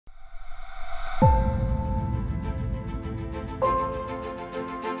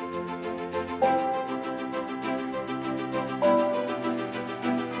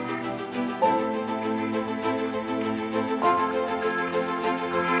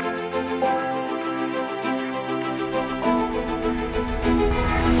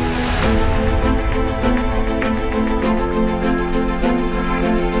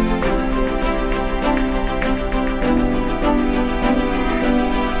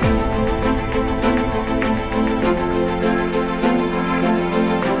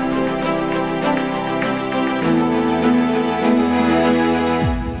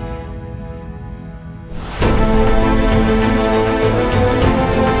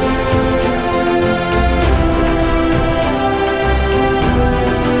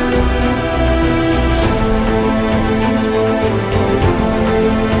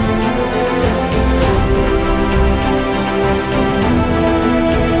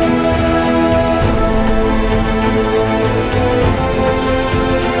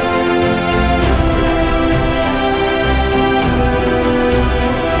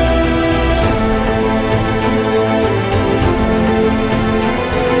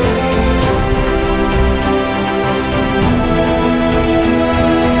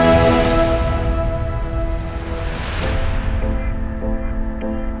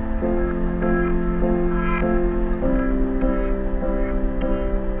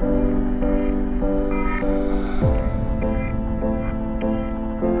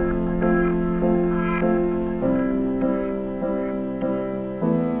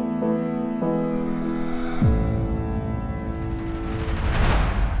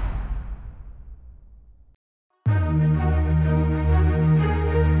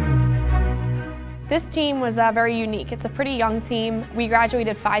This team was very unique. It's a pretty young team. We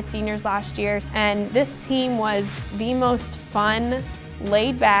graduated 5 seniors last year, and this team was the most fun,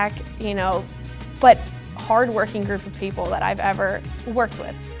 laid back, but hard-working group of people that I've ever worked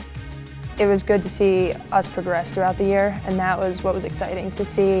with. It was good to see us progress throughout the year, and that was what was exciting, to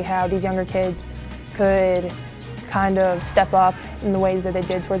see how these younger kids could kind of step up in the ways that they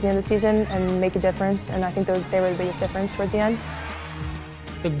did towards the end of the season and make a difference, and I think they were the biggest difference towards the end.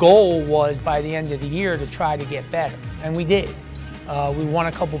 The goal was by the end of the year to try to get better, and we did. We won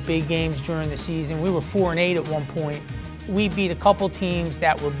a couple big games during the season. We were 4-8 at one point. We beat a couple teams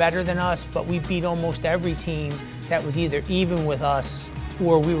that were better than us, but we beat almost every team that was either even with us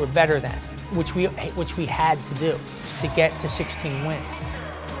or we were better than, which we had to do to get to 16 wins.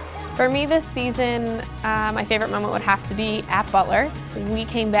 For me this season, my favorite moment would have to be at Butler. We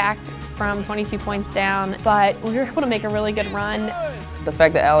came back from 22 points down, but we were able to make a really good run. The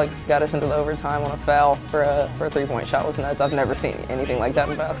fact that Alex got us into the overtime on a foul for a 3-point shot was nuts. I've never seen anything like that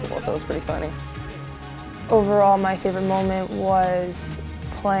in basketball, so it was pretty funny. Overall, my favorite moment was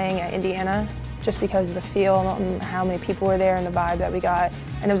playing at Indiana, just because of the feel and how many people were there and the vibe that we got.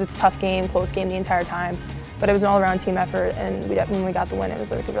 And it was a tough game, close game the entire time, but it was an all-around team effort, and when we got the win, it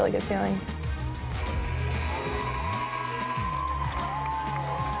was like a really good feeling.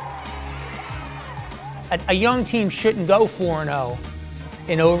 A young team shouldn't go 4-0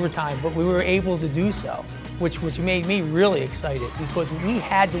 in overtime, but we were able to do so, which made me really excited because we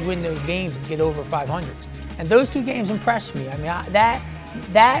had to win those games to get over 500. And those 2 games impressed me. I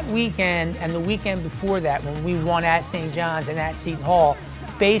mean, that weekend and the weekend before that, when we won at St. John's and at Seton Hall,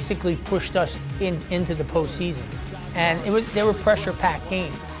 basically pushed us into the postseason. And they were pressure-packed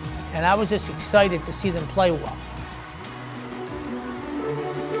games. And I was just excited to see them play well.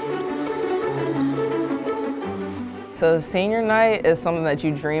 So senior night is something that you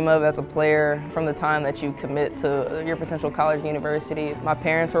dream of as a player from the time that you commit to your potential college or university. My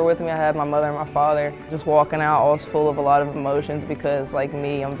parents were with me. I had my mother and my father. Just walking out, I was full of a lot of emotions because, like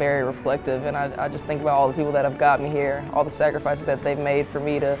me, I'm very reflective, and I just think about all the people that have got me here, all the sacrifices that they've made for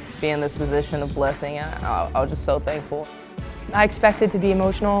me to be in this position of blessing, and I was just so thankful. I expected to be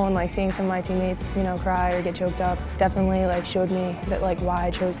emotional, and seeing some of my teammates, cry or get choked up, definitely showed me that why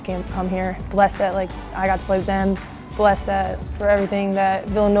I chose to come here. Blessed that I got to play with them. Blessed that for everything that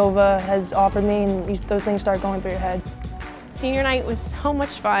Villanova has offered me, and those things start going through your head. Senior night was so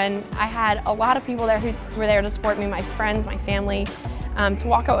much fun. I had a lot of people there who were there to support me, my friends, my family, to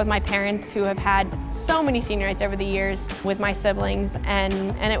walk out with my parents who have had so many senior nights over the years with my siblings, and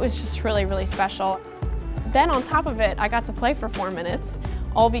it was just really, really special. Then on top of it, I got to play for 4 minutes,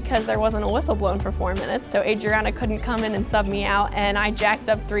 all because there wasn't a whistle blown for 4 minutes, so Adriana couldn't come in and sub me out, and I jacked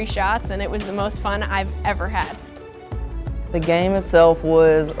up 3 shots, and it was the most fun I've ever had. The game itself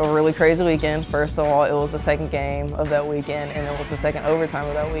was a really crazy weekend. First of all, it was the second game of that weekend, and it was the second overtime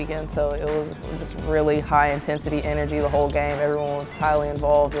of that weekend, so it was just really high intensity energy the whole game. Everyone was highly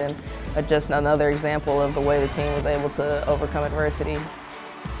involved, and just another example of the way the team was able to overcome adversity.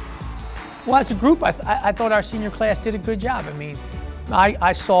 Well, as a group, I thought our senior class did a good job. I mean,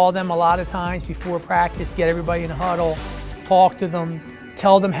 I saw them a lot of times before practice, get everybody in the huddle, talk to them,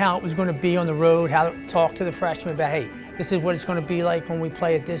 tell them how it was going to be on the road, how to talk to the freshmen about, hey, this is what it's going to be like when we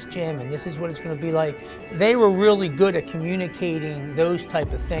play at this gym, and this is what it's going to be like. They were really good at communicating those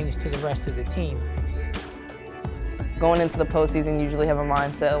type of things to the rest of the team. Going into the postseason, you usually have a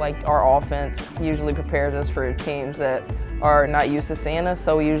mindset our offense usually prepares us for teams that are not used to seeing us,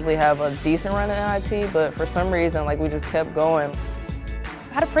 so we usually have a decent run at NIT, but for some reason, we just kept going.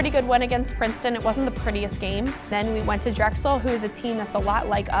 Had a pretty good win against Princeton. It wasn't the prettiest game. Then we went to Drexel, who is a team that's a lot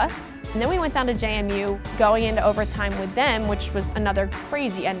like us. And then we went down to JMU, going into overtime with them, which was another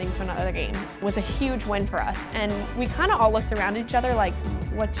crazy ending to another game. It was a huge win for us. And we kind of all looked around at each other like,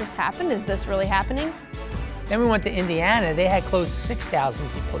 what just happened? Is this really happening? Then we went to Indiana. They had close to 6,000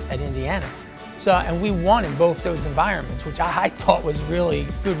 people at Indiana. So, and we won in both those environments, which I thought was really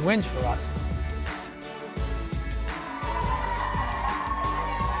good wins for us.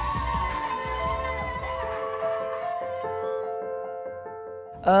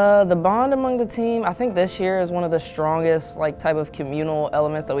 The bond among the team, I think this year is one of the strongest type of communal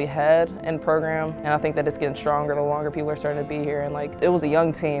elements that we had in the program, and I think that it's getting stronger the longer people are starting to be here. And it was a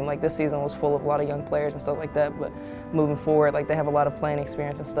young team. This season was full of a lot of young players and stuff like that. But moving forward, they have a lot of playing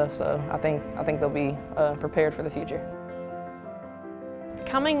experience and stuff. So I think they'll be prepared for the future.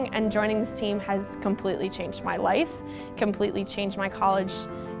 Coming and joining this team has completely changed my life, completely changed my college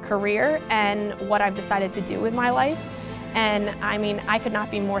career, and what I've decided to do with my life. And I mean, I could not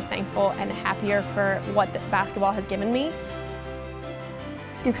be more thankful and happier for what basketball has given me.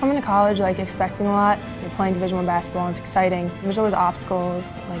 You come into college like expecting a lot. You're playing Division I basketball and it's exciting. There's always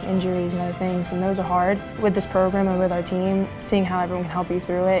obstacles like injuries and other things, and those are hard. With this program and with our team, seeing how everyone can help you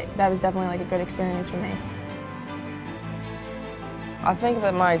through it, that was definitely like a good experience for me. I think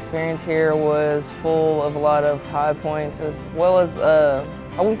that my experience here was full of a lot of high points as well as,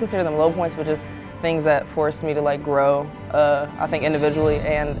 I wouldn't consider them low points, but just things that forced me to like grow. I think individually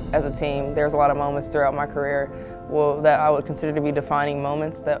and as a team, there's a lot of moments throughout my career that I would consider to be defining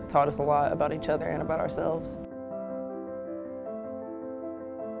moments that taught us a lot about each other and about ourselves.